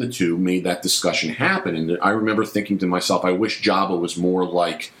between the two made that discussion happen. And I remember thinking to myself, I wish Jabba was more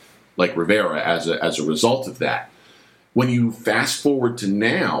like Rivera as a result of that. When you fast forward to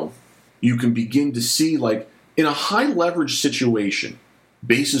now, you can begin to see, like, in a high leverage situation,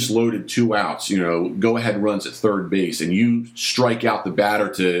 bases loaded, 2 outs, go ahead runs at third base, and you strike out the batter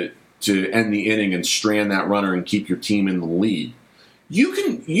to end the inning and strand that runner and keep your team in the lead. You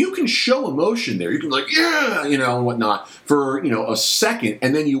can show emotion there. You can like, yeah, and whatnot for, a second,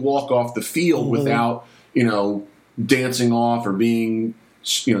 and then you walk off the field without, dancing off or being,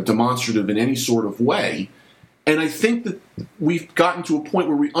 demonstrative in any sort of way. And I think that we've gotten to a point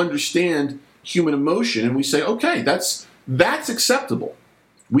where we understand human emotion and we say, okay, that's acceptable.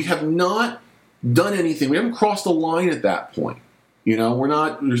 We have not done anything. We haven't crossed the line at that point. We're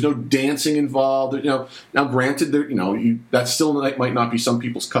not. There's no dancing involved. Now, granted, that still might not be some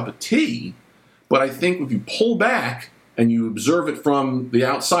people's cup of tea, but I think if you pull back and you observe it from the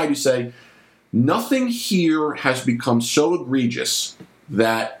outside, you say, nothing here has become so egregious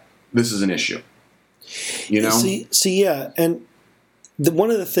that this is an issue. See, yeah, and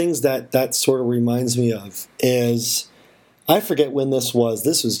one of the things that sort of reminds me of is, I forget when this was.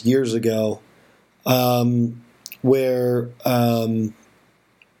 This was years ago. Where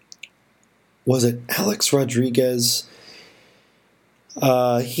was it Alex Rodriguez?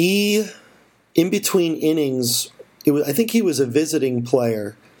 He, in between innings, I think he was a visiting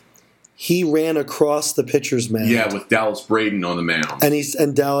player. He ran across the pitcher's mound. Yeah, with Dallas Braden on the mound.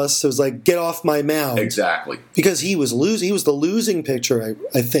 And Dallas was like, "Get off my mound!" Exactly, because he was losing. He was the losing pitcher,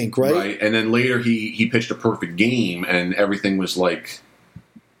 I think, right? Right, and then later he pitched a perfect game, and everything was like.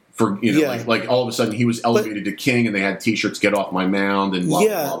 Like all of a sudden he was elevated to king, and they had T-shirts "Get off my mound" and blah,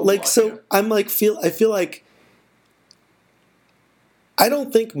 blah, blah, blah, so. I'm like I feel like I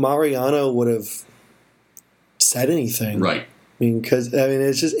don't think Mariano would have said anything, right? I mean, because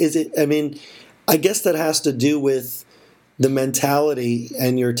it's just I guess that has to do with the mentality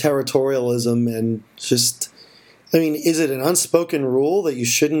and your territorialism, and just is it an unspoken rule that you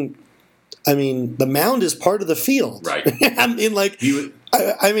shouldn't? The mound is part of the field, right?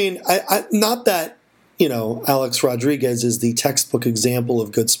 Not that Alex Rodriguez is the textbook example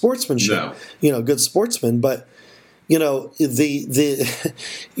of good sportsmanship. No. Good sportsman, but if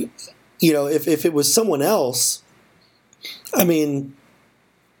it was someone else,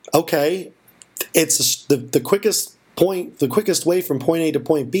 okay, it's the quickest point. The quickest way from point A to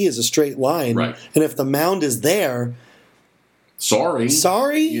point B is a straight line, right? And if the mound is there. Sorry?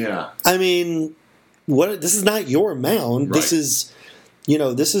 Yeah. What? This is not your mound. Right. This is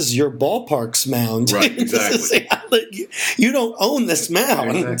your ballpark's mound. Right, exactly. You don't own this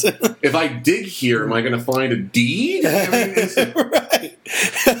mound. Exactly. If I dig here, am I going to find a deed? Right.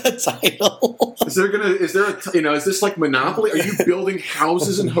 A title. Is this like Monopoly? Are you building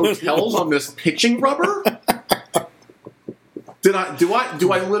houses and hotels on this pitching rubber? Do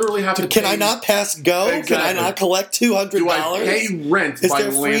I literally have to? Can I not pass go? Exactly. Can I not collect $200? Do I pay rent by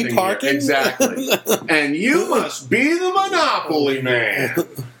there free landing parking? Here? Exactly. And you must be the Monopoly man.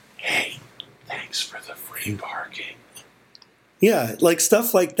 Hey, thanks for the free parking. Yeah, like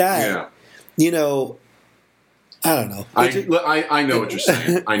stuff like that. Yeah. I don't know. I know what you're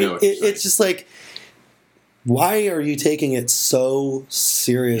saying. I know what you're saying. It's just like, why are you taking it so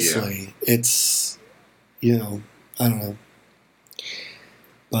seriously? Yeah. It's, I don't know.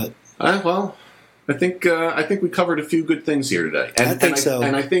 But I think we covered a few good things here today. I think so.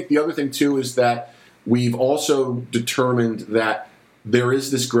 And I think the other thing too is that we've also determined that there is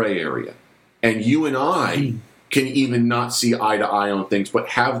this gray area, and you and I can even not see eye to eye on things, but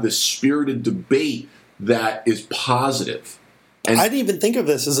have this spirited debate that is positive. And I didn't even think of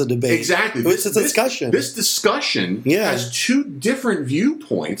this as a debate. Exactly, it's a discussion. This discussion has two different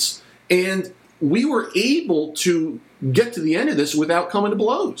viewpoints, and we were able to get to the end of this without coming to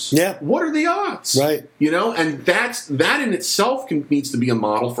blows. Yeah. What are the odds? Right. And that in itself needs to be a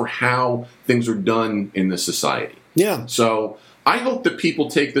model for how things are done in this society. Yeah. So I hope that people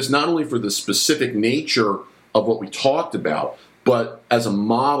take this not only for the specific nature of what we talked about, but as a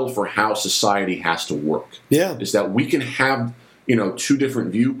model for how society has to work. Yeah. Is that we can have, two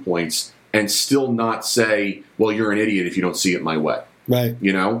different viewpoints and still not say, well, you're an idiot if you don't see it my way. Right.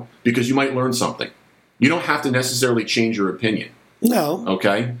 Because you might learn something. You don't have to necessarily change your opinion. No.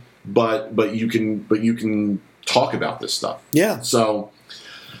 Okay? But you can talk about this stuff. Yeah. So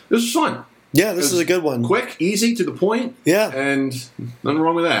this was fun. Yeah, this is a good one. Quick, easy, to the point. Yeah. And nothing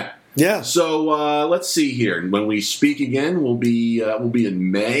wrong with that. Yeah. So let's see here. When we speak again, we'll be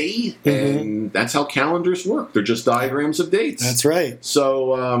in May, and that's how calendars work. They're just diagrams of dates. That's right.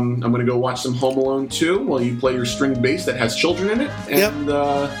 So I'm going to go watch some Home Alone 2 while you play your string bass that has children in it. And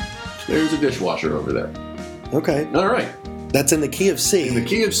there's a dishwasher over there. Okay. All right. That's in the key of C. In the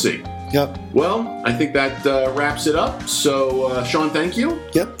key of C. Yep. Well, I think that wraps it up. So, Sean, thank you.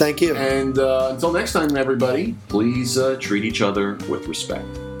 Yep, thank you. And until next time, everybody, please treat each other with respect.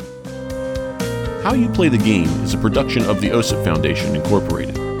 How You Play the Game is a production of the OSIP Foundation,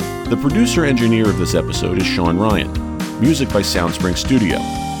 Incorporated. The producer-engineer of this episode is Sean Ryan. Music by Soundspring Studio.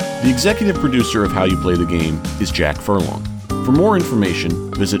 The executive producer of How You Play the Game is Jack Furlong. For more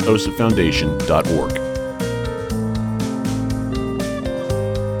information, visit osipfoundation.org.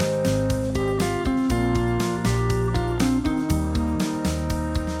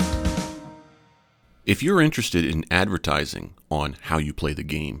 If you're interested in advertising on How You Play the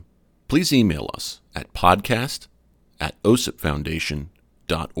Game, please email us at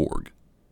podcast@osipfoundation.org.